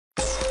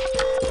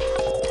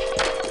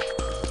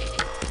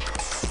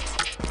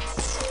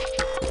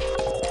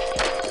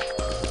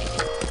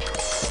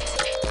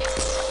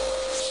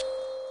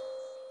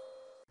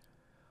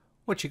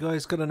What you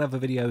guys, got another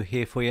video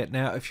here for you.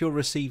 Now if you're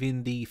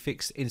receiving the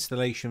fixed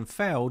installation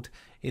failed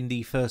in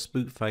the first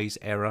boot phase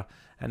error,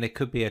 and there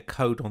could be a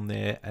code on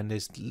there, and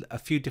there's a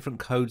few different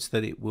codes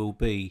that it will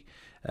be,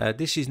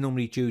 this is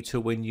normally due to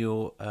when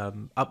you're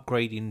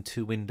upgrading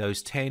to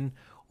Windows 10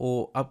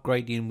 or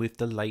upgrading with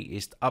the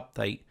latest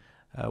update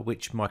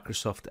which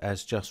Microsoft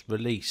has just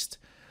released.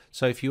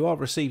 So if you are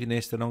receiving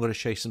this, then I'm going to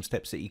show you some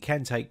steps that you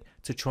can take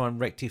to try and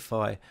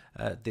rectify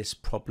this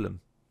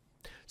problem.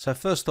 So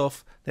first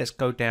off, let's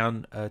go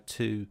down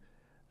to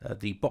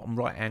the bottom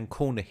right hand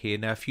corner here.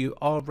 Now if you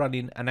are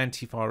running an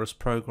antivirus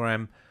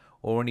program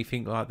or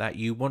anything like that,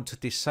 you want to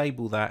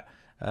disable that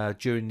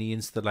during the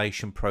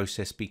installation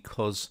process,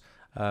 because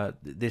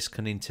this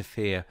can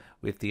interfere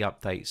with the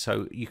update.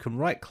 So you can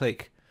right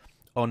click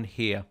on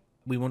here.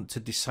 We want to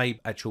disable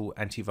actual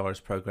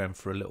antivirus program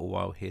for a little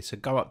while here. So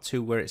go up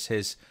to where it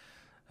says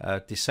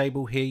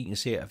disable here. You can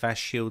see it,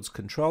 Avast Shields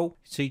Control.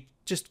 So you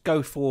just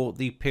go for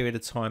the period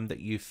of time that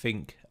you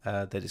think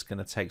that it's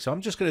going to take. So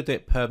I'm just going to do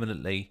it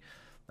permanently,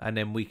 and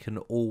then we can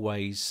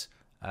always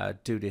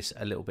do this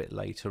a little bit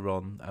later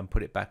on and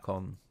put it back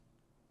on.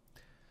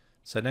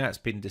 So now it's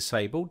been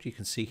disabled. You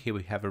can see here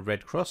we have a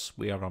red cross.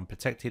 We are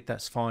unprotected.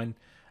 That's fine,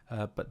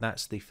 but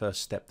that's the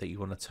first step that you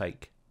want to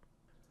take.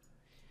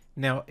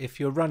 Now if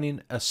you're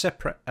running a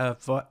separate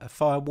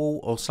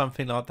firewall or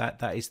something like that,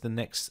 that is the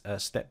next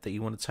step that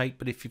you want to take.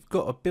 But if you've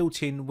got a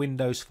built-in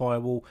Windows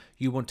firewall,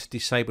 you want to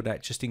disable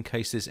that just in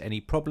case there's any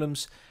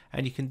problems,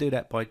 and you can do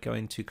that by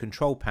going to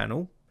Control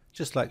Panel,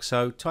 just like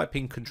so. Type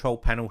in Control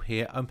Panel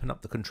here, open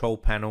up the Control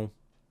Panel,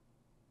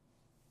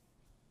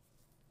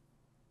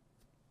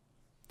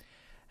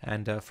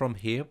 and from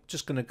here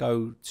just going to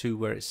go to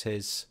where it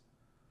says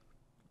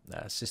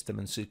System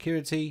and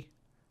Security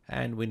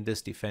and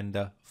Windows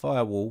Defender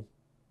Firewall.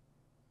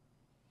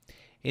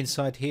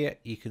 Inside here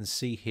you can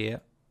see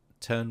here,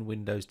 turn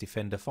Windows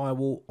Defender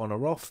Firewall on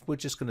or off. We're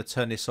just going to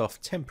turn this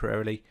off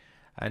temporarily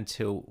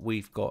until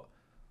we've got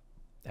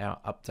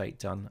our update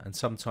done, and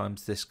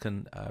sometimes this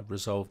can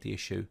resolve the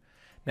issue.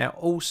 Now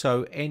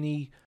also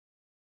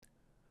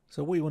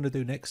so what you want to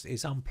do next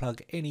is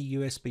unplug any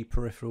USB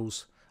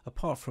peripherals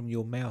apart from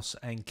your mouse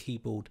and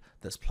keyboard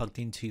that's plugged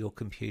into your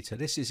computer.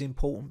 This is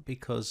important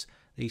because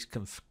these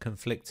can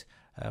conflict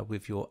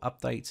with your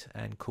update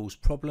and cause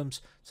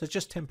problems. So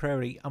just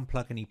temporarily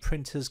unplug any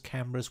printers,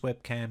 cameras,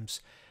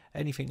 webcams,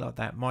 anything like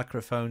that,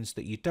 microphones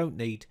that you don't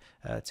need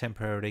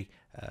temporarily.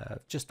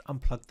 Just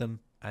unplug them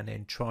and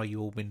then try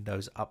your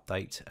Windows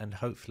update, and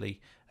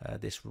hopefully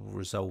this will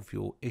resolve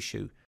your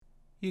issue.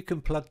 You can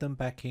plug them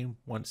back in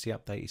once the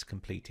update is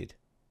completed.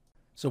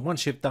 So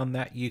once you've done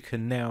that, you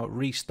can now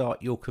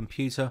restart your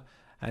computer,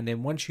 and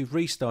then once you've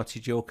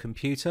restarted your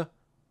computer,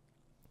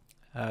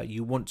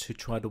 you want to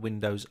try the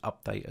Windows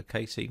update.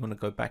 Okay, so you want to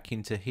go back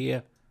into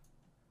here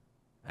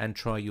and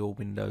try your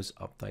Windows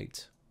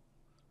update.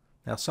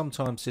 Now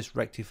sometimes this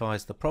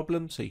rectifies the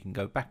problem, so you can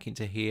go back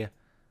into here,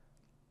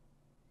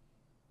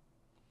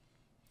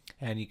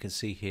 and you can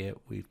see here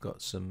we've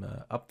got some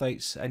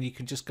updates, and you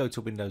can just go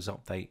to Windows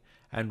Update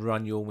and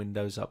run your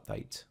Windows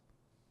update.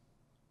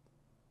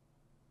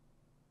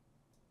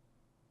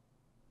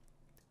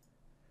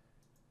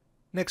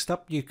 Next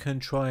up, you can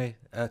try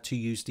to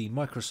use the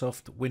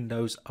Microsoft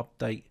Windows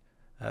Update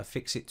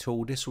Fix-It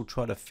tool. This will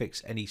try to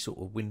fix any sort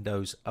of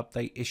Windows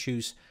update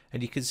issues,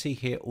 and you can see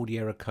here all the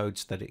error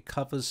codes that it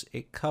covers.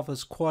 It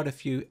covers quite a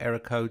few error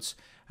codes,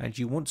 and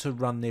you want to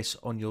run this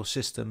on your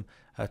system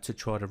to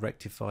try to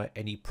rectify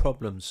any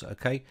problems.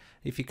 Okay,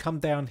 if you come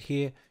down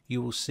here,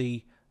 you will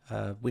see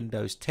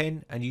Windows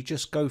 10, and you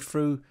just go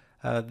through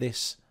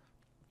this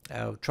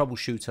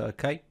troubleshooter.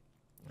 Okay,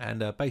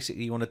 and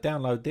basically you want to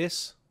download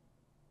this.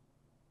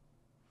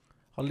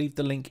 I'll leave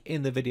the link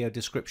in the video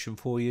description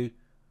for you.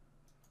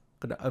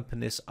 I'm going to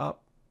open this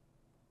up,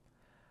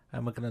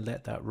 and we're going to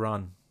let that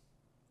run.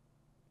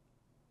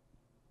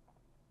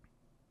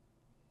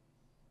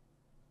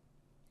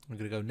 I'm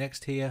going to go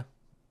next here,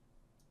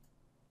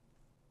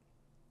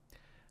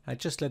 and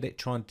just let it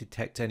try and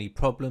detect any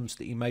problems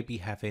that you may be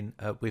having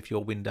with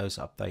your Windows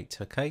update.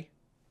 Okay,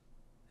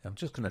 I'm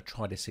just going to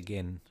try this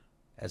again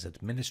as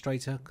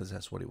administrator, because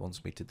that's what it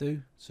wants me to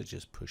do. So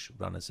just push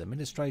run as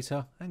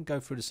administrator and go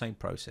through the same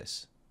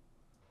process.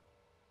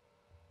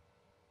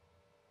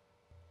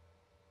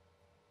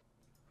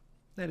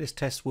 Now this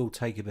test will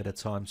take a bit of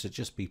time, so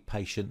just be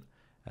patient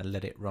and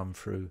let it run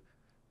through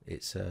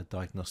its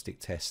diagnostic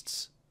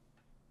tests.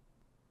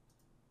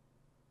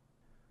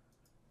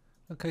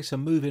 Okay, so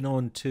moving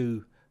on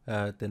to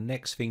the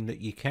next thing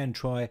that you can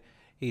try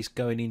is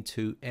going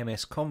into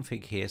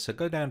msconfig here. So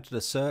go down to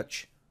the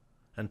search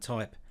and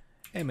type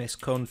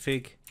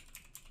msconfig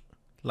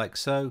like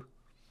so,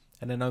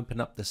 and then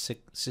open up the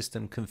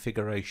system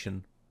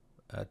configuration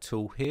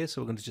tool here.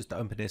 So we're going to just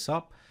open this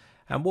up,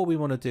 and what we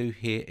want to do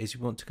here is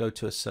we want to go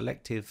to a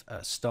selective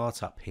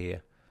startup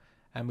here,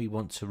 and we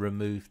want to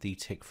remove the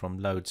tick from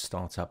load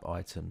startup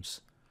items.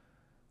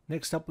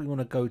 Next up, we want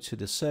to go to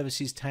the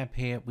services tab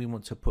here. We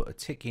want to put a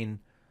tick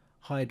in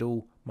hide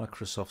all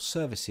Microsoft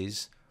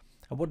services,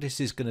 And what this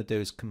is going to do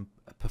is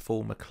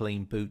perform a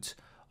clean boot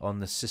on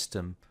the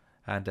system,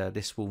 and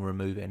this will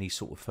remove any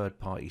sort of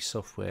third-party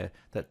software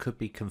that could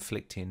be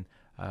conflicting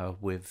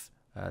with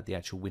the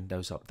actual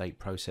Windows update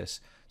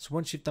process. So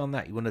once you've done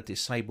that, you want to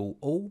disable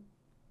all,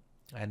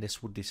 and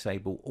this will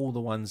disable all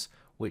the ones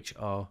which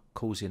are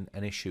causing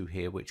an issue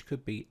here, which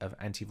could be of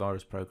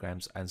antivirus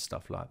programs and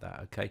stuff like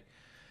that. Okay,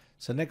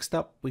 so next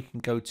up we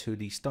can go to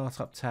the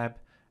startup tab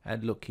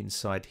and look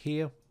inside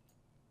here.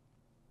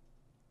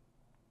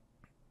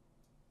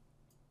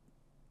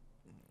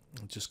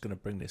 I'm just going to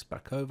bring this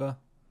back over,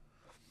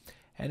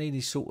 and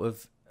any sort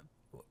of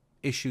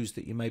issues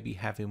that you may be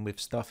having with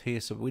stuff here.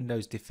 So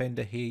Windows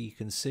Defender here, you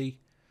can see.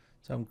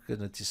 So I'm going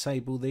to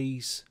disable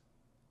these.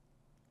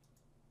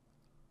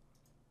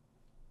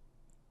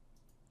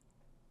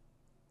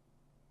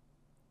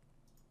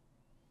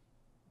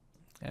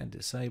 And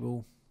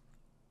disable.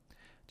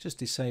 Just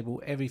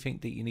disable everything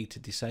that you need to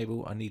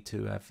disable. I need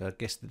to have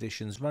guest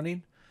editions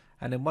running,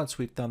 and then once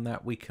we've done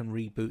that, we can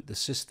reboot the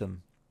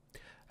system,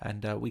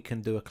 and we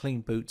can do a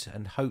clean boot,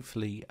 and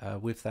hopefully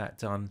with that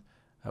done,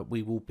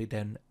 we will be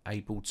then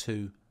able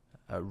to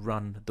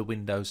run the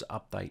Windows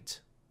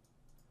update.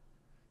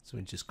 So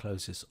we just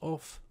close this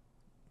off,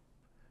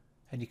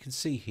 and you can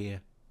see here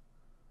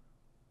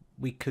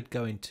we could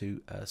go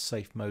into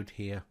safe mode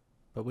here,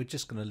 but we're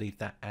just going to leave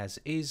that as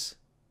is.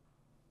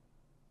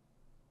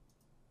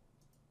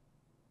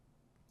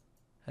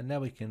 And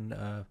now we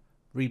can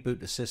reboot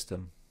the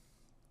system.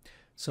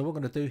 So what we're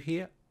going to do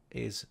here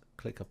is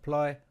click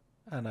apply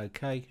and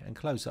OK, and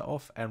close that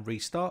off and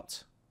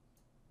restart.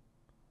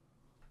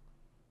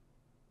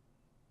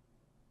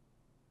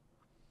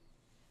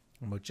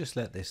 And we'll just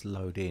let this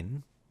load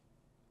in.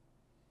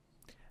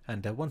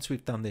 And once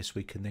we've done this,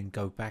 we can then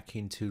go back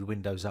into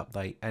Windows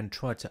Update and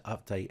try to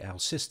update our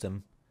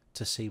system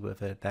to see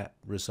whether that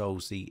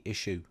resolves the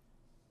issue.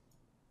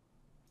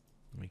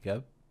 There we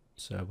go.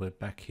 So we're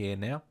back here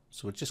now.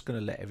 So we're just going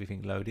to let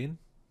everything load in.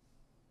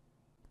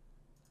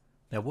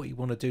 Now what you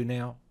want to do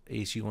now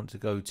is you want to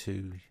go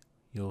to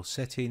your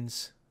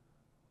settings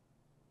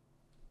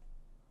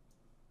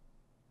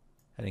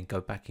and then go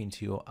back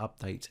into your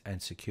update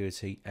and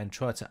security and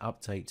try to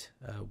update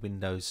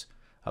Windows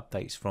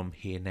updates from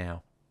here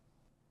now.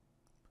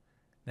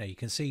 Now you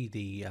can see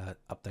the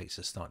updates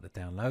are starting to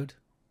download.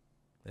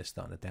 They're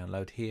starting to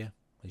download here,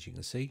 as you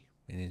can see,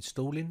 in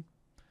installing.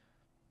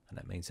 And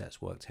that means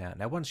that's worked out.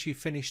 Now once you've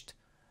finished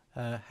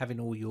having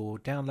all your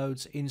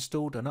downloads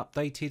installed and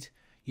updated,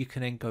 you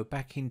can then go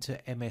back into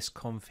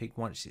msconfig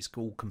once it's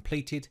all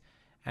completed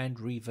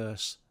and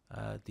reverse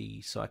the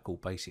cycle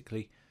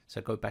basically. So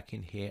go back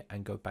in here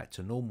and go back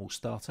to normal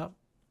startup.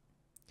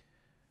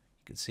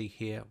 You can see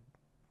here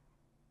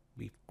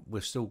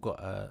we've still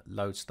got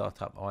load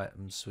startup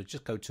items, so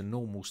just go to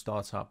normal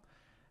startup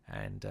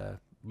and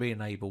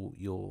re-enable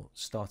your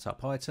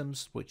startup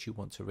items which you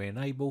want to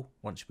re-enable.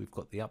 Once we've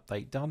got the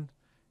update done,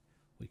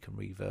 we can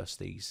reverse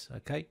these.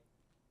 Okay,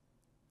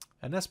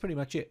 and that's pretty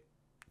much it.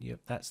 Yep,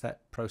 that's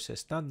that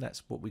process done.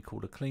 That's what we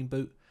call a clean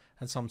boot,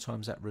 and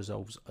sometimes that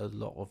resolves a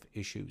lot of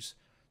issues.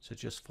 So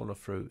just follow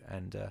through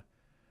and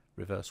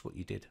reverse what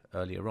you did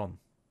earlier on.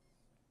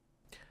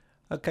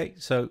 Okay,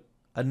 so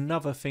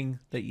another thing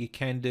that you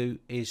can do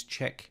is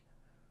check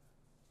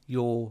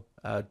your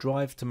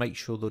drive to make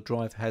sure the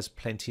drive has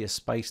plenty of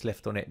space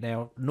left on it.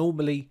 Now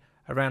normally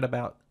around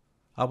about,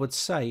 I would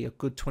say, a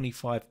good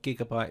 25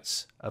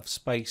 gigabytes of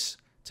space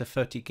to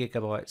 30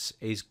 gigabytes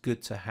is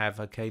good to have.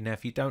 Okay, now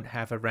if you don't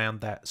have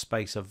around that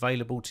space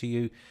available to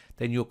you,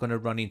 then you're going to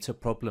run into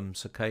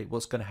problems. Okay,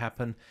 what's going to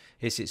happen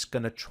is it's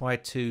going to try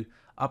to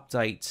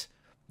update,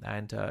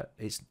 and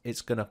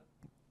it's going to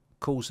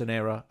cause an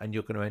error, and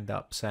you're going to end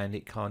up saying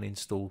it can't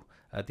install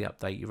the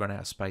update. You run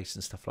out of space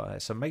and stuff like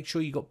that. So make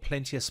sure you got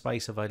plenty of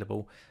space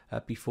available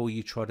before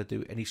you try to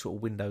do any sort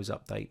of Windows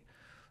update.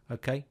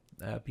 Okay,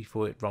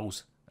 before it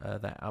rolls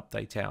that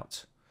update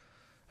out.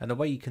 And the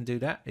way you can do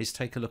that is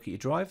take a look at your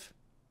drive.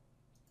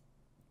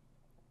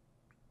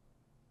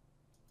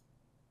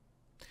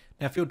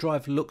 Now if your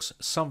drive looks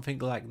something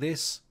like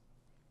this,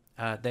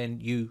 then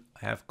you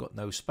have got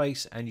no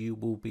space and you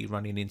will be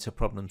running into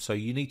problems. So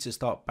you need to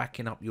start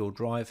backing up your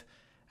drive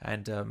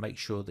and make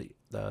sure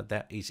that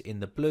that is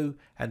in the blue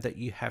and that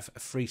you have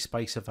free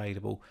space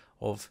available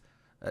of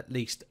at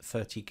least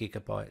 30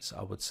 gigabytes,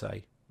 I would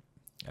say.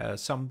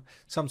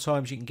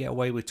 Sometimes you can get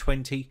away with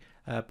 20,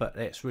 but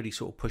that's really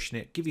sort of pushing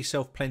it. Give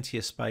yourself plenty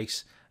of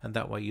space, and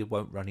that way you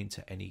won't run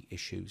into any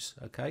issues.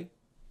 Okay,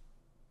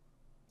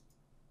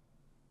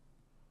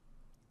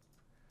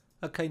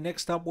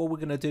 next up, what we're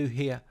going to do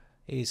here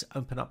is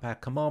open up our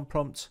command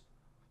prompt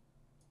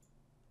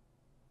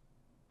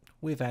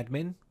with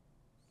admin.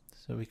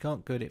 So we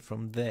can't get it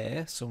from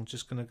there, so I'm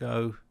just going to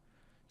go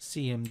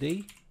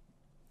CMD,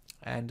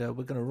 and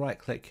we're going to right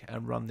click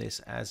and run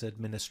this as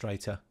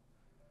administrator.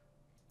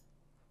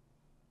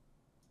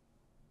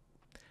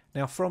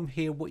 Now from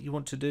here, what you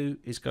want to do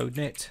is go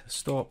net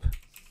stop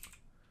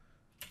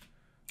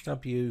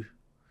WUA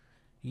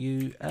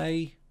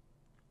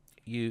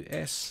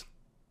US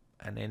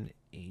and then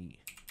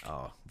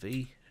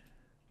ERV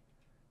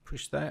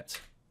push that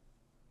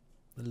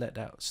and let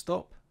that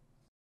stop.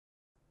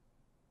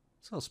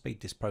 So I'll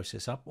speed this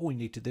process up. All you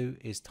need to do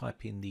is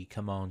type in the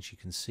commands you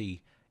can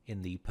see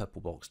in the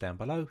purple box down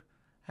below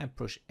and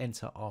push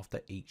enter after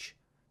each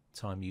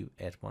time you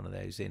add one of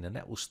those in, and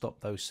that will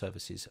stop those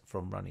services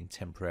from running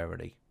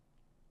temporarily.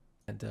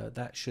 And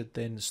that should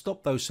then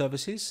stop those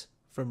services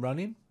from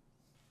running.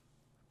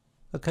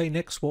 Okay,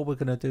 next what we're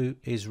going to do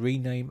is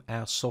rename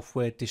our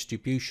software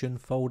distribution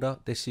folder.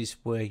 This is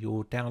where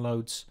your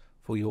downloads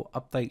for your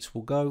updates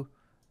will go,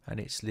 and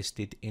it's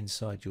listed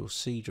inside your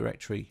C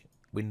directory,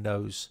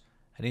 Windows,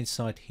 and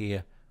inside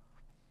here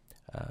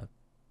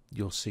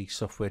you'll see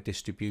software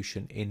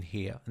distribution in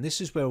here, and this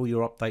is where all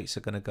your updates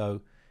are going to go,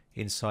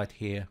 inside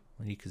here,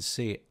 and you can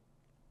see it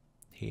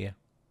here.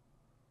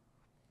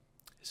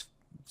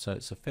 So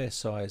it's a fair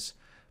size,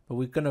 but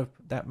we're gonna,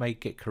 that may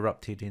get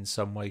corrupted in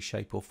some way,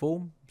 shape or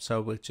form.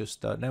 So we're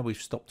just now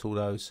we've stopped all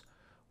those,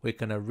 we're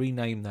going to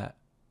rename that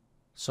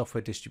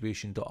software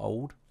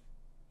distribution.old.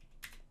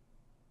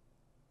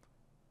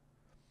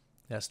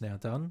 That's now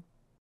done.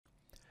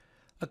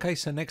 Okay,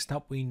 so next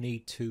up we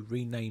need to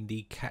rename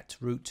the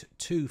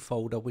catroot2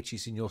 folder, which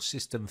is in your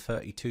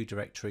system32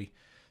 directory.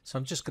 So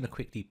I'm just going to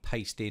quickly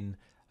paste in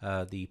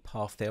the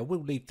path there.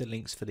 We'll leave the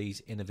links for these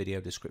in the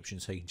video description,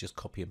 so you can just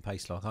copy and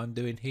paste like I'm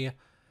doing here.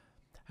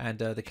 And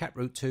the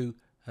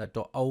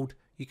catroot2.old,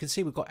 you can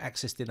see we've got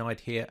access denied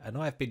here, and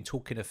I've been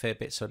talking a fair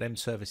bit, so them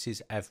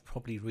services have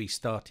probably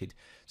restarted.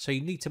 So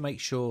you need to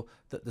make sure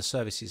that the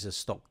services are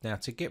stopped. Now,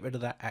 to get rid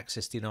of that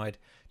access denied,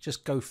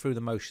 just go through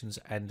the motions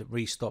and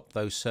restop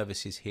those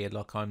services here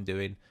like I'm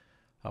doing.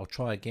 I'll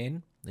try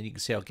again, and you can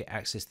see I'll get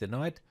access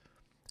denied.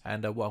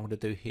 And what I'm going to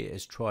do here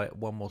is try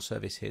one more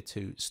service here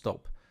to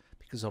stop,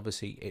 because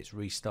obviously it's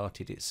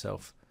restarted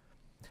itself.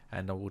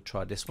 And I will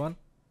try this one,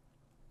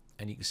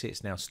 and you can see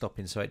it's now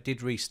stopping. So it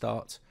did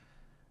restart,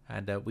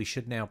 and we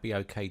should now be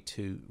okay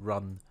to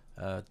run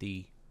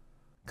the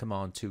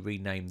command to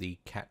rename the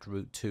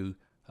catroot2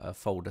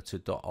 folder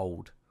to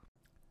 .old.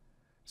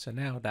 So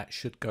now that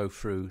should go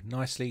through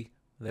nicely.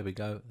 There we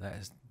go, that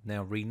has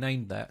now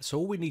renamed that. So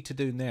all we need to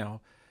do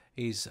now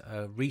is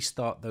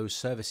restart those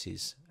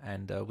services,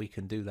 and we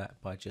can do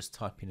that by just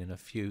typing in a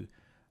few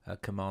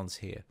commands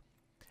here,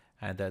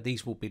 and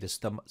these will be the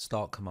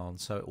start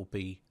commands. So it will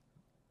be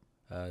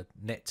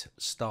net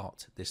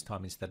start this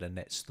time instead of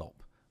net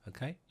stop.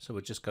 Okay, so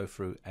we'll just go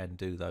through and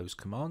do those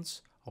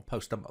commands. I'll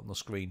post them up on the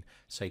screen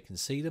so you can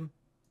see them.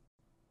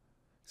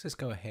 So let's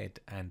go ahead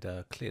and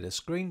clear the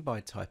screen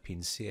by typing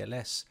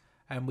CLS,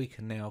 and we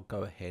can now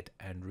go ahead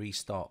and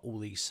restart all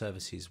these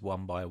services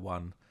one by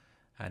one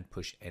and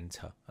push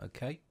enter.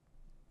 Okay,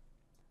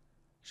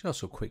 should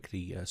also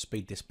quickly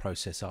speed this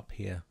process up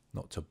here,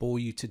 not to bore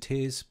you to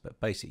tears, but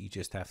basically you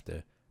just have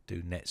to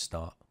do net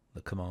start,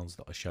 the commands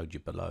that I showed you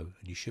below,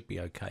 and you should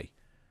be okay.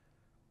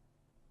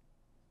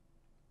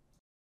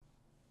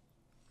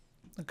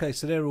 Okay,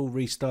 so they're all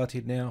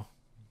restarted now,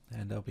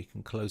 and we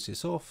can close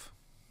this off,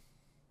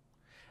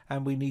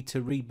 and we need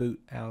to reboot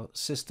our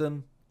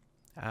system,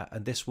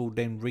 and this will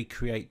then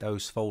recreate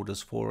those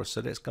folders for us.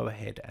 So let's go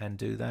ahead and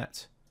do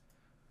that.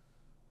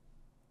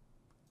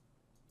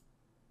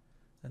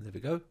 And there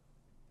we go.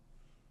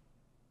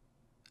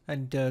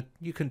 And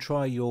you can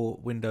try your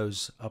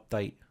Windows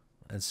update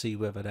and see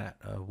whether that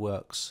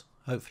works.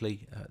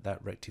 Hopefully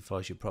that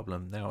rectifies your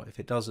problem. Now if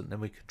it doesn't, then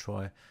we can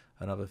try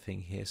another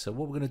thing here. So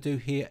what we're going to do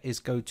here is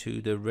go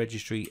to the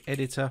registry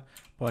editor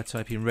by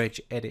typing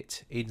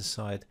regedit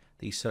inside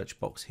the search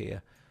box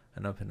here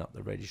and open up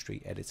the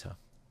registry editor.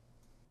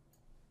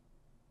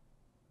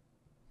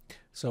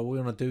 So what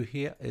we want to do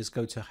here is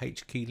go to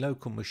HKey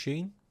local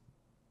machine,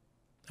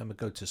 and we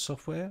go to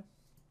software,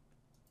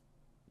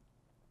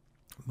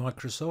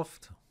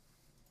 Microsoft,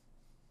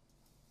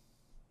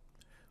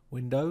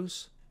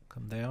 Windows,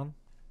 come down,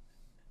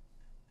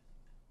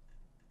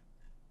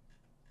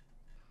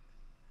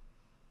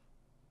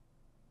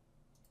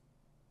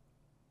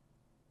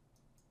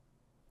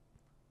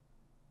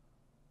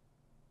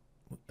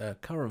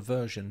 current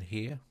version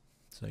here,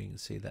 so you can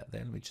see that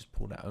there. Let me just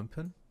pull that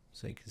open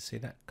so you can see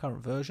that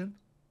current version,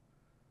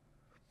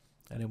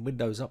 and then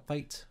Windows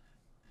Update,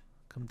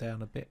 come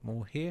down a bit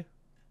more here.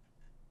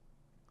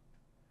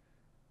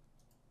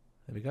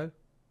 There we go.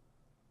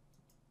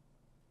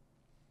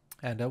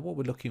 And what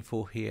we're looking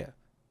for here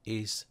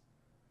is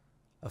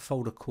a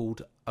folder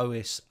called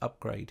OS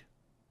Upgrade.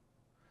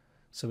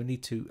 So we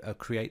need to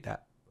create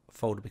that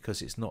folder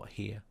because it's not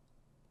here.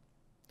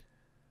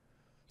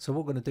 So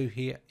what we're going to do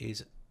here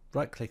is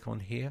right click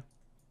on here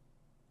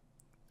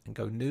and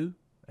go new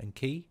and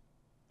key.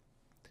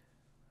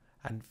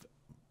 And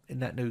in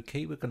that new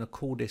key, we're going to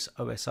call this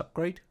OS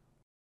Upgrade.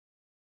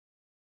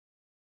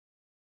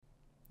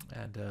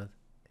 And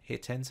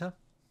hit enter.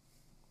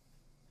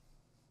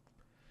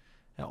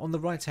 Now on the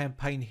right hand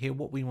pane here,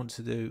 what we want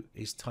to do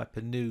is type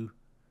a new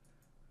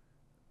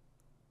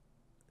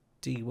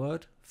D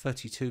word,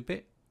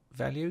 32-bit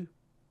value,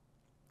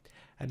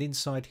 and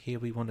inside here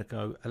we want to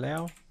go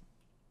allow,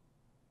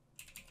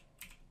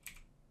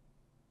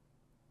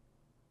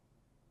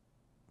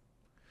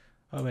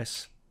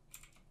 OS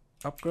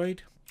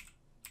upgrade.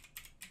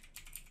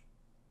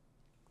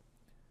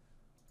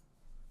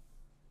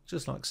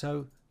 Just like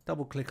so.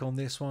 Double click on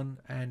this one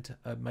and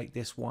make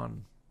this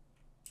 1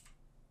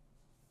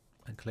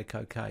 and click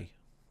OK.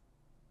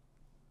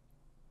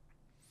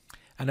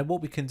 And then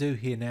what we can do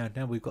here now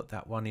we've got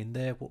that one in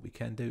there, what we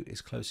can do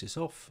is close this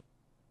off,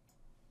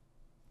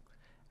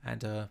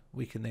 and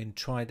we can then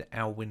try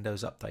our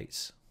Windows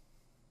updates.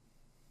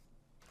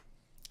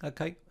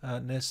 Okay,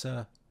 let's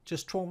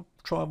just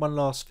try one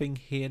last thing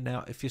here.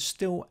 Now if you're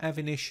still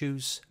having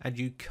issues and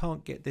you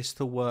can't get this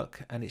to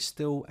work and it's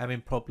still having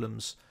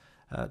problems,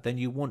 then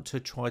you want to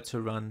try to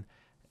run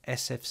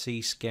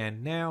SFC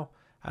scan now,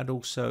 and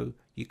also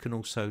you can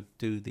also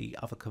do the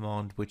other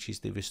command, which is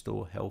the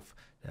restore health,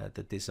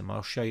 the DISM.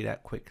 I'll show you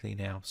that quickly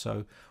now.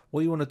 So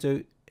what you want to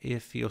do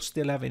if you're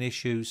still having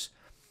issues,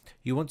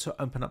 you want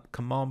to open up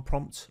command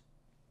prompt.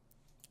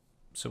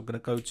 So I'm going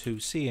to go to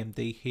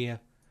CMD here,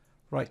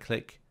 right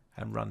click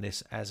and run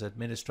this as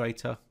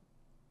administrator.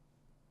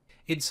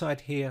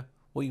 Inside here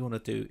what you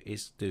want to do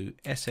is do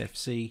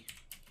SFC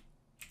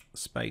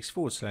space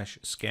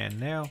 / scan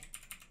now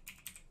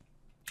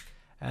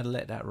and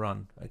let that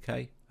run.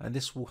 Okay, and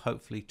this will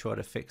hopefully try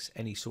to fix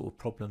any sort of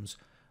problems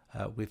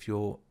with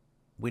your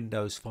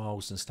Windows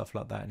files and stuff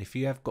like that. And if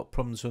you have got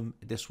problems with them,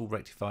 this will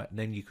rectify it, and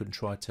then you can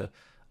try to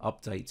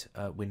update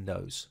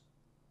Windows.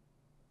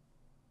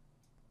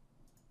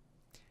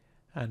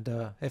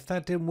 And if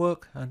that didn't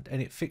work and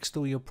it fixed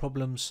all your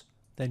problems,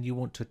 then you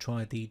want to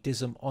try the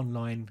DISM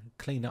online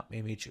cleanup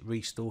image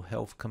restore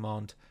health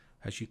command.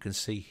 As you can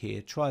see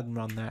here, try and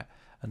run that,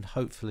 and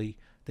hopefully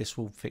this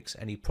will fix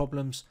any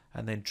problems,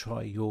 and then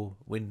try your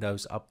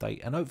Windows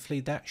update, and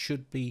hopefully that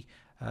should be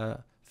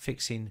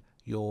fixing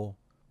your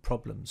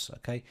problems.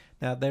 Okay,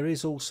 now there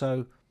is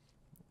also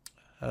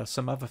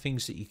some other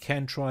things that you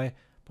can try,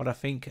 but I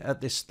think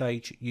at this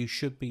stage you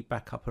should be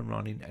back up and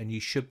running, and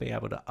you should be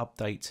able to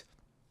update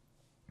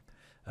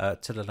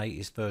to the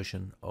latest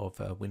version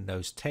of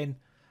Windows 10.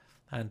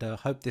 And I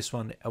hope this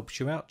one helps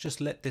you out.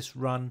 Just let this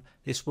run.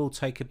 This will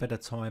take a bit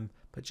of time,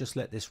 but just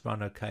let this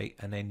run, okay,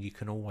 and then you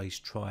can always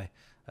try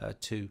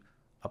to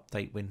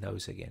update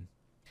Windows again.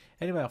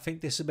 Anyway, I think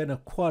this has been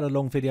quite a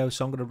long video,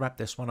 so I'm going to wrap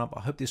this one up.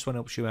 I hope this one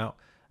helps you out.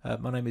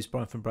 My name is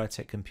Brian from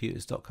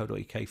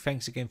bradtechcomputers.co.uk.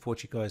 Thanks again for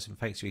watching, guys, and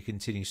thanks for your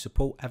continued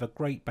support. Have a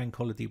great bank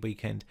holiday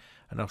weekend,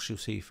 and I shall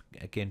see you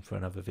again for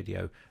another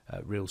video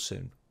real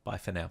soon. Bye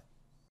for now.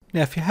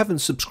 Now, if you haven't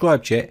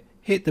subscribed yet,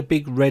 hit the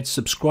big red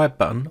subscribe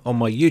button on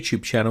my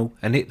YouTube channel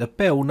and hit the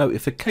bell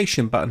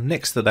notification button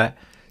next to that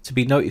to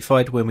be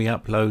notified when we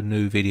upload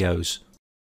new videos.